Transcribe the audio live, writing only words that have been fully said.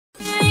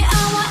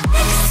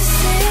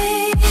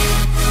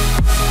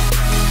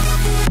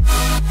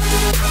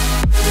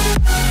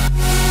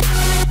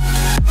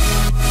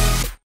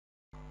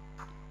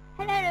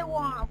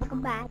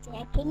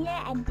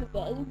here, and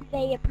today we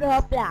play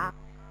ROBLOX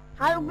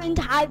Halloween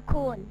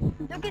Tycoon.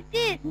 Look at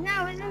this!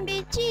 Now it's gonna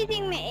be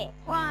cheating me!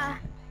 Why?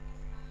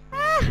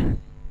 Ah!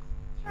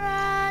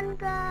 Run,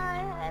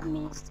 guy! I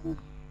missed me.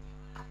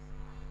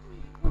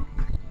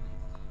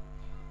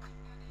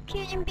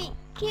 Kill zombie!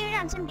 Kill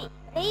that zombie!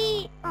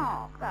 Hey!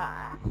 Oh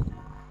god!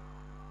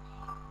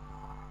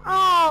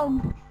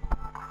 Oh!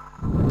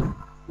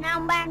 Now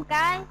I'm back,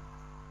 guys.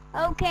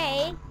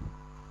 Okay.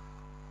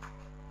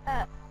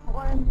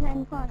 One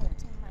time for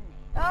some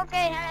money.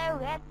 Okay, hello,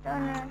 get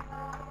donor.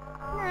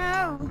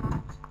 No.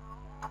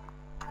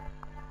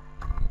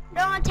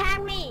 Don't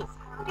attack me.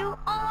 You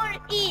all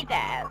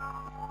evil.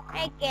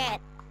 I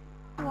get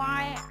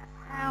why.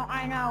 Now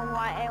I know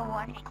why I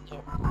wanted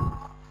you.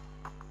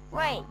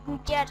 Wait, you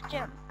just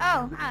jumped.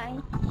 Oh, hi.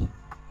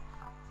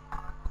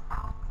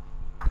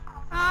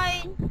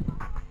 Hi.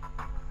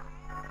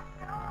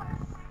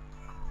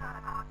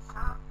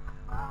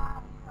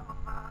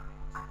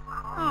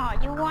 Oh,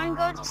 you want to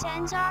go to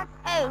sensor?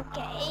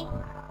 Okay.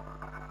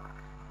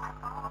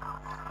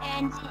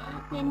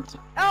 And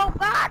oh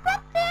god,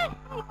 what the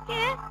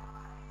heck?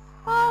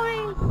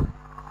 Holy.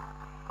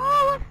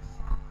 Oh,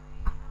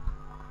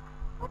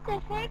 what the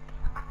heck?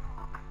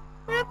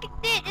 Look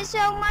at this, there's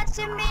so much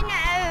zombie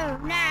now.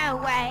 No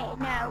way,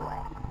 no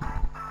way.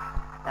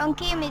 Don't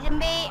kill me,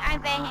 zombie. I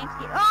beg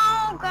you.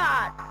 Oh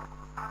god.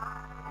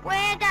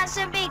 Where does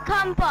zombie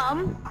come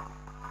from?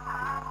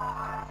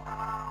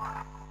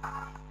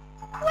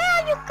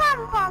 Where you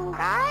come from,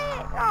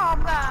 guy? Oh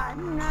god,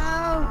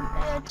 no,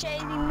 they're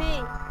chasing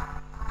me.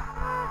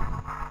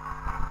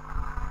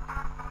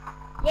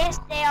 Yes,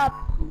 they are.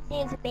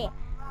 There's a bear.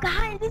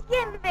 Guys, this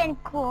game is very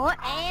cool,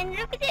 and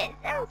look at this.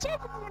 I'm chasing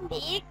them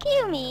to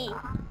kill me.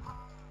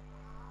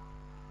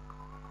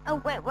 Oh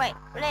wait,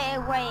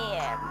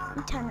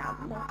 turn off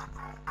the.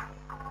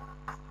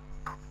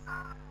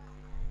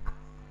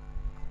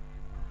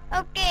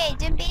 Okay,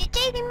 zombie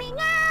chasing me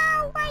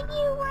now. Why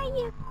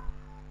you?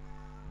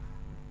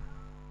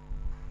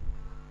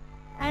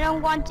 I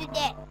don't want to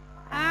get.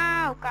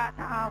 Oh god,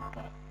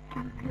 okay.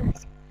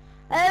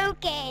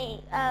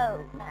 Okay,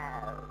 oh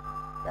no.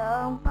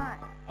 Don't mind.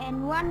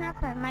 And what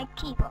happened to my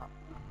keyboard?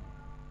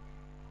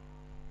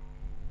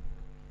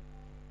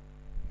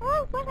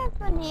 Oh, what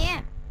happened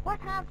here? What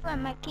happened to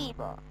my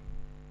keyboard?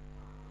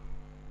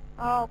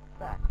 Oh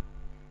god.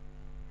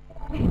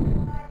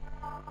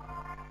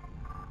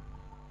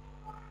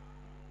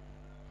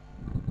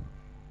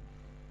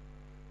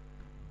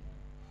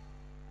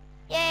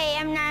 Yay,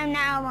 I'm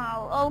now.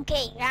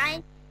 Okay,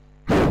 guys.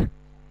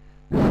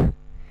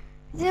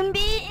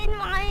 Zombie in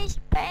my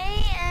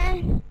space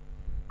and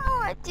what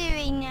am I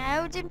doing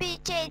now? Zombie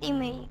chasing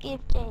me,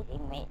 keep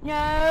chasing me.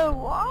 No,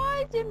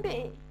 why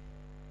zombie?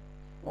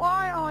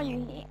 Why are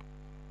you here?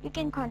 You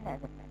can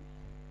contact me.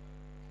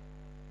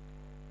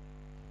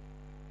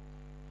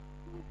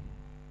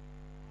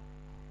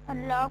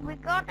 Unlock, we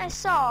got a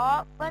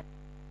saw, but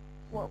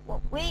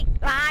we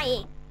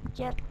lying.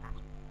 Just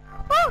lying.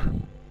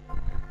 Woo!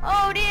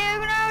 Oh dear,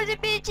 no, the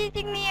bitch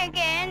cheating me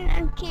again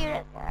and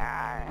killed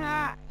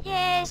her.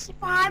 Yes,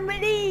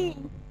 family.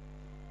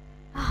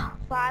 Oh,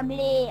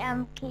 family,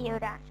 I'm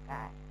killed that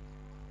guy.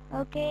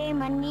 Okay,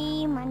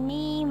 money.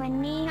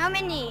 How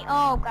many?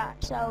 Oh god,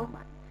 so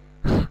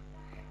much.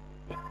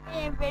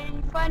 It's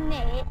very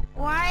funny.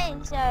 Why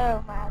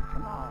so much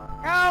more?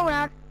 No,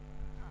 not.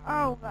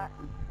 Oh god.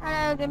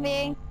 Hello,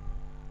 Gaming.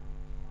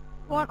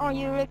 What are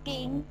you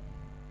looking?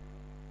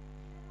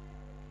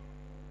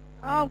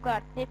 Oh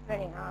god, it's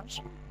very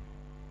awesome.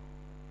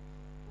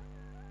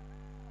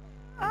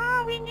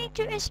 Oh, we need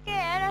to escape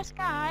that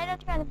sky.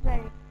 That's kind of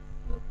very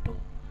creepy.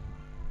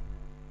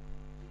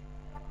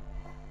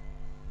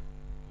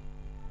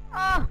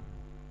 Oh,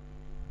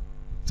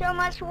 so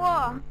much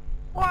war.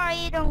 Why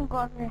you don't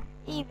go there?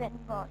 Even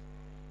go.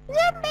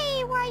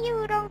 Zombie, why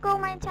you don't go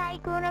my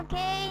Tycoon,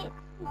 okay?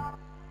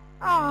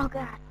 Oh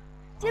god.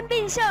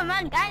 Zombie so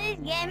much, guys.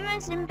 This game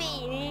is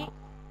zombie.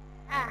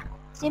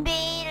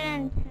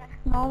 Zombie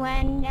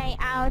moment they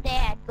out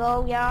there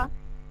go your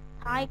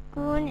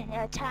Tycoon and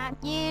attack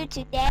you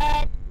to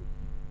death.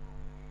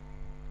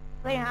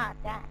 Very hard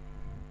that.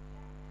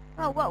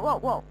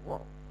 Whoa.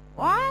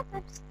 What?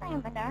 Let's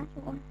think about that.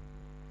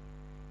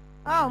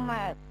 Oh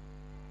my.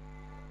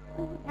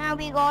 Now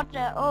we got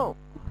the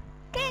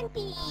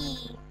candy.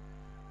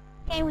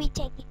 Can we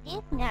take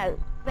it? No.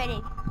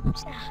 Very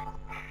sad.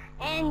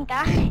 And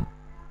guys,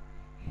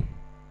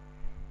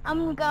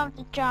 I'm going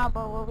to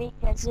trouble with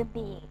the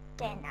zombie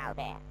 10 out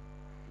there.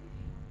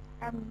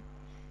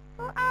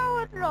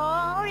 Oh,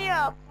 hurry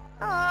up.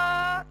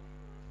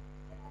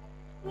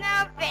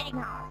 Not very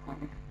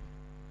hard.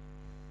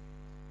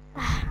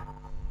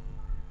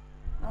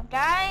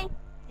 Okay,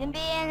 zombie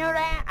and all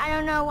that. I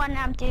don't know what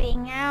I'm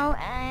doing now,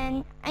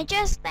 and I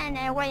just spent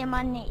away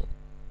money.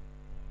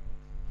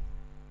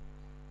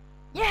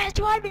 Yes,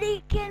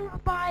 finally can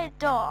buy a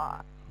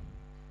door.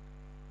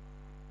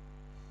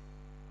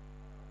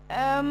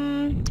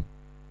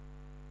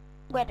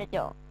 Where the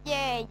door?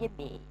 Yeah,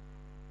 zombie.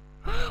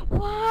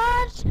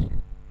 What?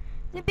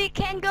 The bee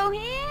can't go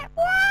here?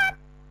 What?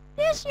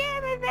 This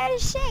game is very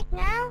sick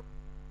now.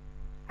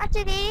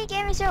 Actually, this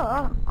game is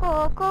so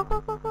cool.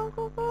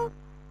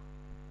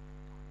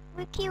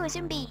 We kill a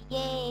zombie,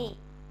 yay,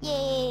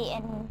 yay,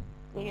 and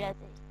we love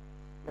this.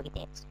 Look at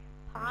this.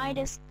 Pie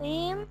the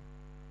steam,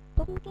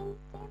 pumpkin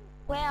steam.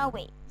 Where are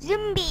we?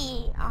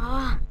 Zombie.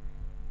 Ah,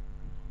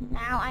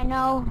 now I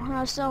know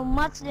how so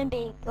much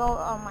zombie go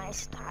on my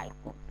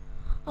Tycoon.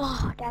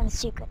 Oh, that's a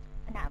secret.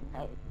 And I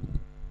know.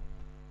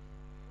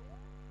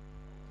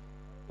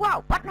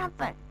 Wow, what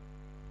happened?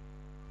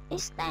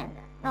 It's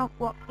standard, not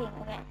working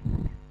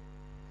again.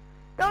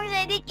 Don't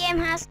say this game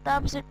has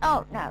stopped.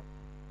 Oh no.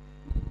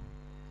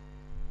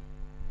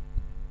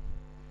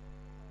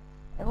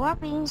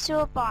 Weapon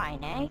so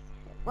fine, eh?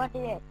 What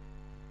is it?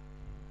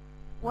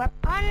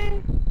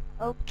 Weapon?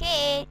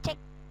 Okay, take.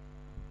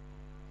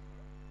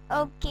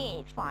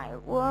 Okay,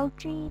 firework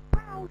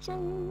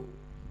 3000.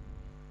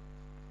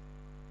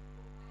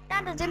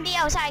 That doesn't be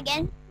outside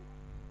again.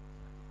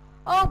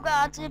 Oh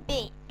god,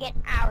 zombie, get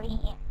out of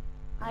here.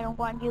 I don't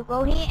want you to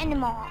go here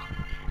anymore.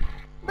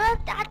 But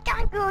I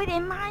can't go there,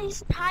 my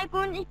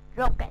Tycoon is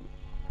broken.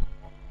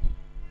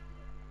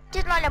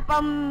 Just like a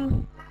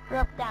bomb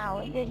broke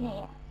down in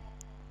here.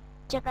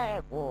 Just like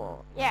a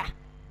wall, yeah.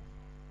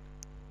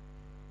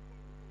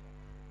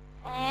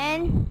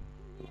 And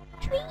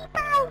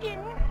 3000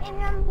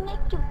 and I'm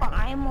need to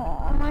buy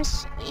more,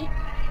 must see.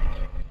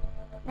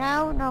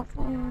 No.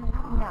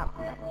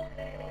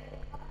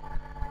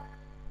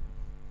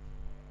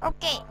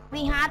 Okay,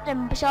 we have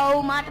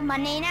so much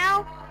money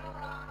now.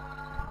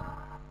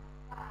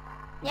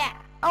 Yeah.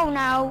 Oh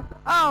no.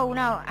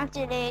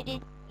 Actually, this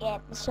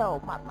get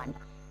so much money,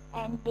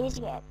 and this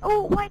get.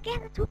 Oh, I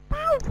get too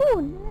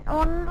powerful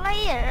on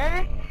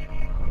later.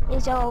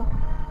 It's so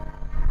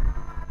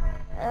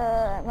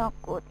not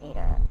good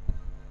either.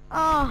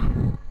 Oh.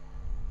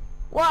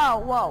 Whoa.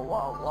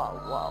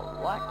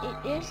 What is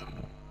this?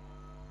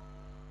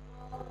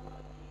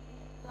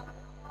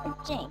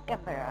 Change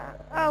camera.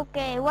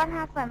 Okay, what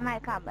happened to my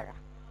camera?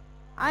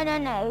 I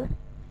don't know.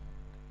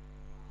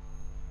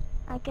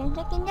 I can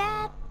check in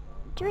that.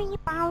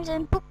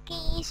 3000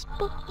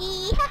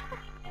 spooky.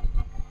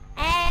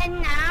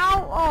 And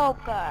now, oh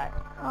god.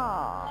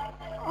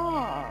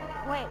 Oh,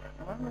 wait.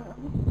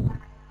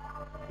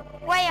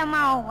 Wait a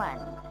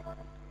moment.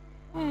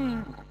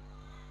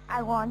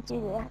 I want to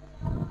do that.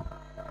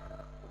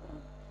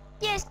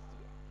 Yes.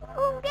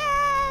 Oh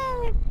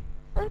god.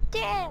 Oh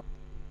dear.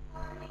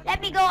 Let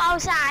me go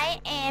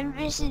outside and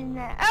listen.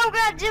 Oh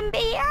god,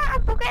 zombie! I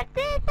forgot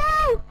this.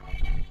 No!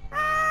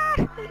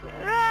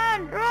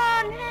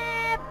 Run,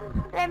 help!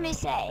 Let me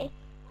say.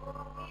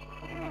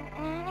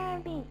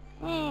 Help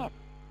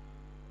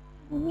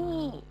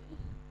me.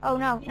 Oh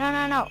no.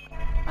 No.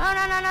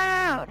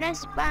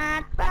 That's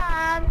bad.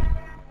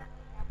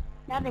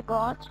 That's a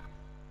god.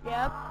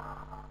 Yep.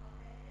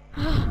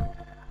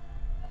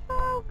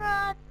 Oh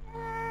god.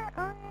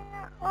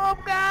 Oh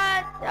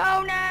god!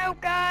 Oh no,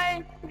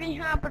 guys! We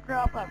have a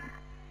problem.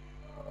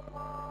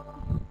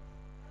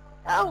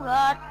 Oh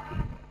god!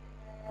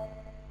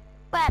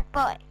 Bad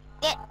boy,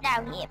 get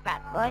down here,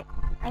 bad boy.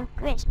 I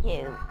quit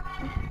you.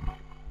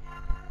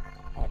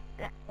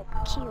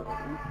 Cute.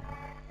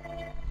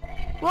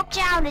 Watch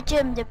out the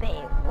zombie.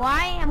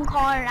 Why I'm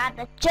calling that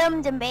the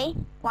zombie?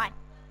 Why?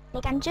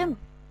 They can jump.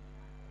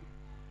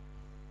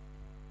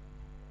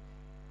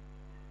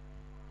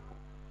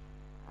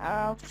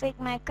 I'll fix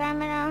my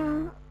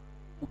camera.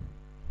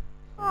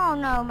 Oh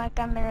no, my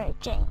camera is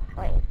changed.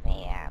 Wait,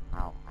 yeah,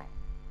 oh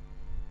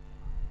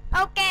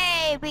my.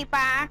 Okay, we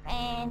back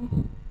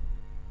and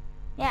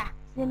yeah,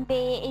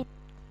 zombie is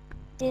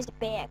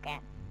disappear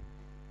again.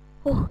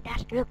 Oh,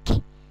 that's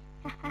lucky.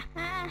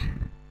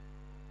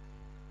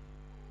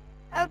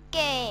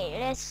 Okay,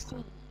 let's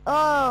see.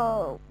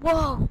 Oh,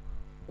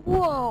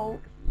 whoa,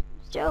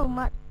 so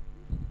much.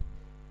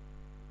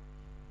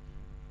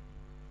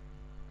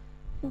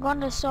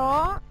 Got the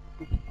saw.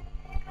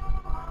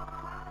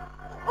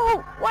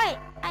 Oh wait,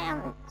 I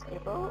am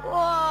unstable.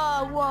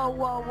 Whoa.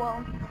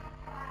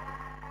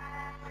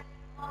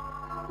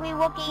 We're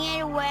walking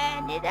anywhere.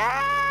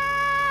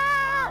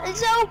 It's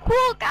so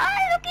cool,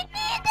 guys. Look at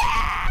this.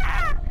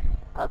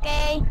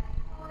 Okay.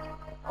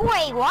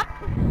 Wait, what?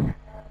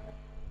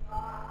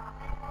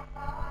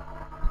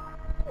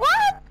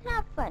 What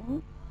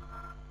happened?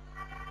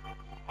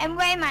 And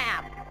where am I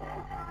at?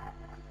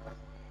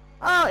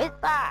 Oh, it's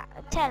that.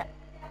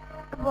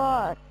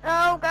 What?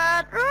 Oh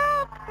god.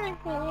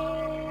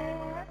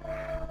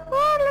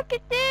 Oh, look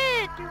at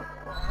this.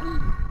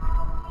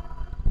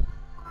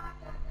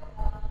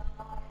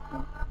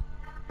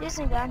 This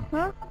is done,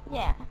 huh?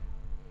 Yeah.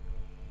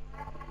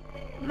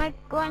 My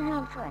gun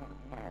have fun.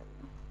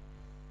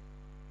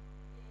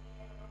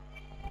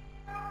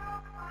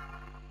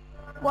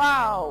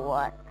 Wow,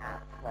 what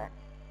happened?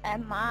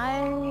 Am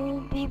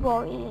I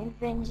people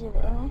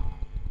invincible?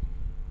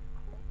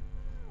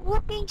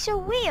 Working so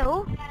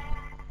well.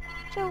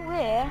 So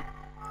weird.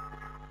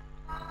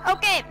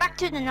 Okay, back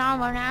to the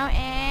normal now,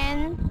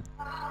 and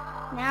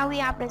now we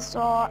have the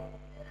sword.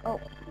 Oh.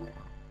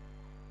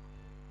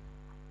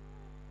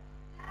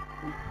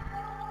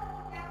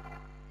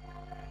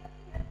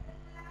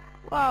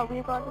 Wow,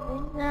 we got the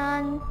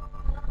vision.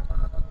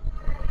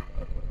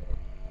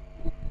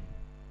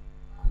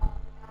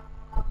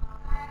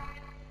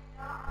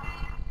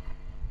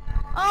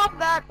 Oh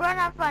God, what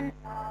happened?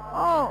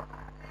 Oh,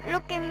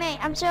 look at me.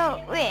 I'm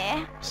so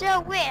weird.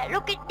 So weird.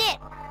 Look at this.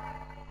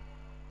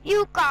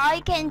 You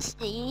guys can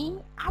see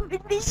I'm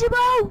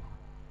invisible.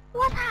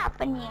 What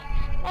happened here?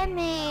 Let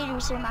me do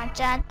some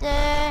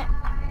charger.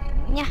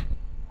 Yeah.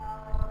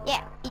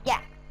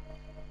 Yeah.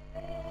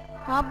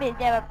 Hope it's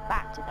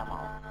back to normal.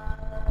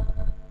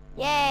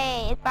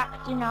 Yay, it's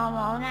back to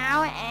normal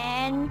now,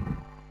 and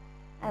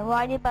I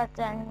avoid the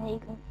button.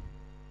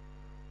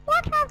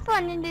 What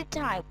happened in the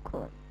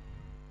Tycoon?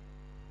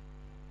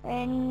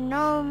 And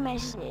no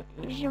message.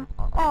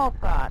 Oh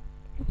God.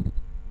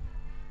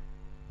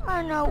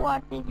 I don't know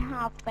what did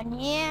happen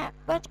here,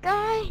 but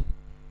guys,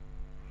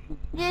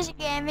 this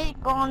game is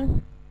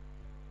gone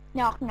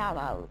not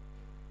normal.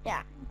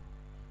 Yeah.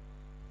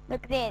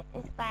 Look at this,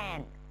 it's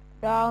fine.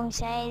 Don't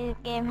say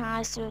the game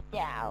has to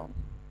down.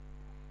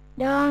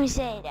 Don't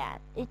say that.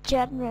 It's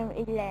just 11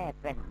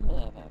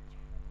 minutes.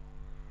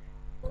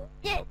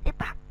 Yes,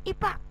 it's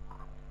back.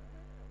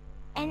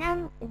 And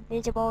I'm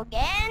invisible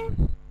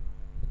again.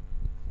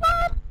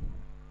 What?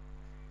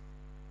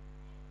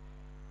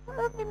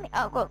 Look at me.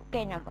 Oh,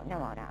 okay,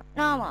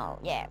 normal.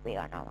 Yeah, we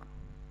are normal.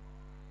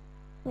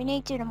 We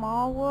need to the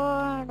mall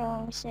world.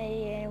 Don't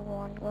say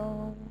anyone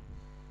go.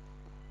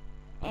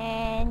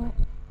 And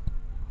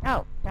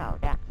no,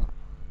 that.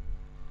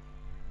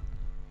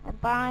 I'm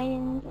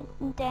buying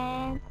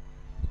that.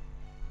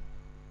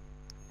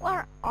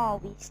 Where are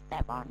we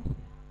step on?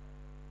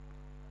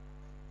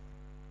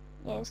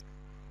 Yes.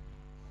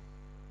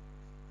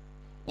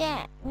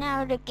 Yeah,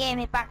 now the game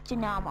is back to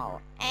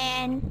normal.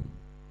 And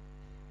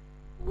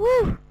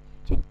woo!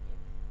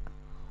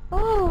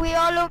 Oh, we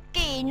are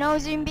lucky. No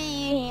zombie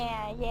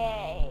here.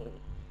 Yay!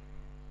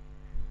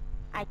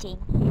 I think.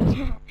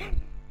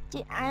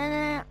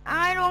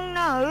 I don't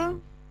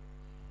know.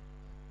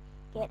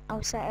 Get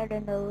outside, I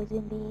don't know.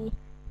 Zombie,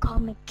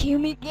 come and kill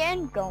me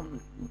again.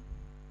 Don't.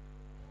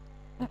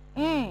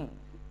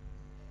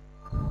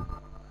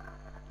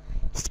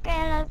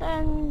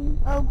 Skeleton.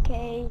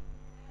 Okay.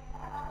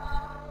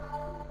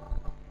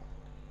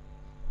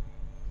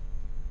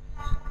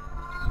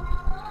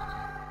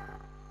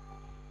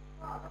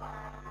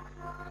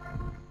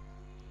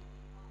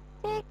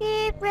 Take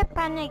it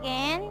weapon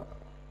again.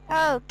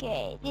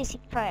 Okay, this is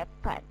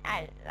weapon.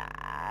 I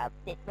love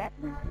this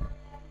weapon.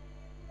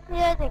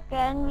 Here's the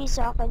gun. We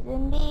saw a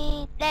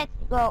zombie. Let's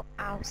go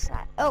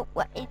outside. Oh,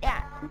 what is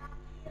that?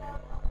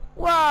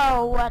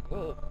 Whoa, what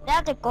is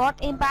that? A god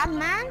in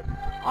Batman?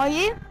 Are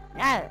you?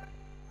 No.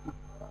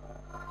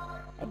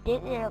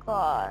 This is a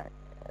god.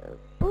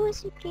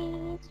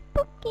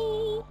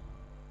 Spooky.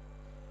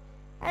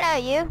 Hello,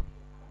 you.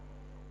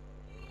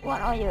 What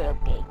are you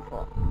looking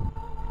for?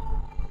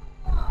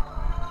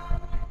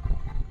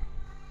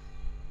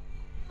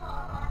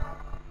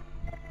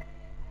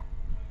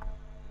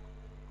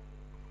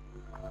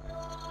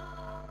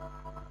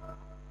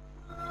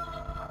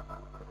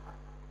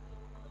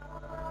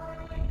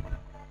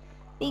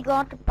 We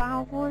got the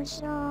powerful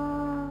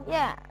song.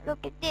 Yeah,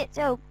 look at this.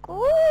 So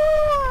cool.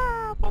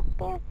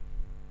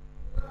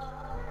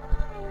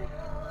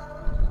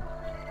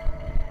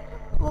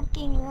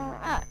 Looking.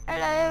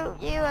 Hello,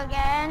 you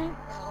again.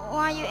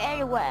 Why are you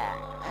everywhere?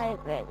 I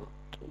really.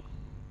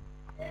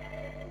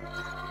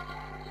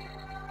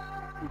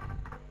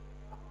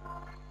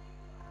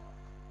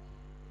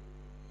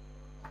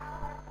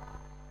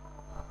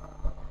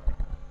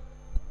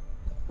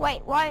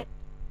 Wait, what?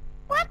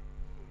 What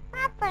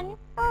happened?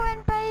 Oh,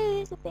 and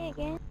play is big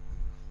again.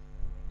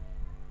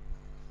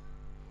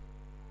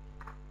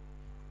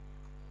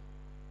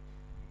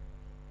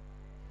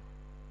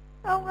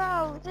 Oh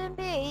no,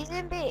 zombie,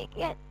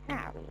 get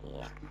out of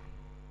here.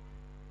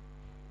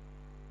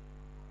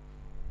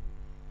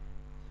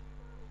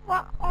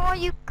 What are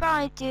you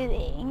guys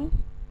doing?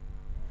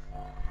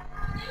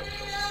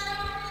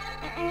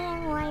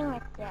 Why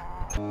was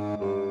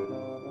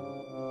that?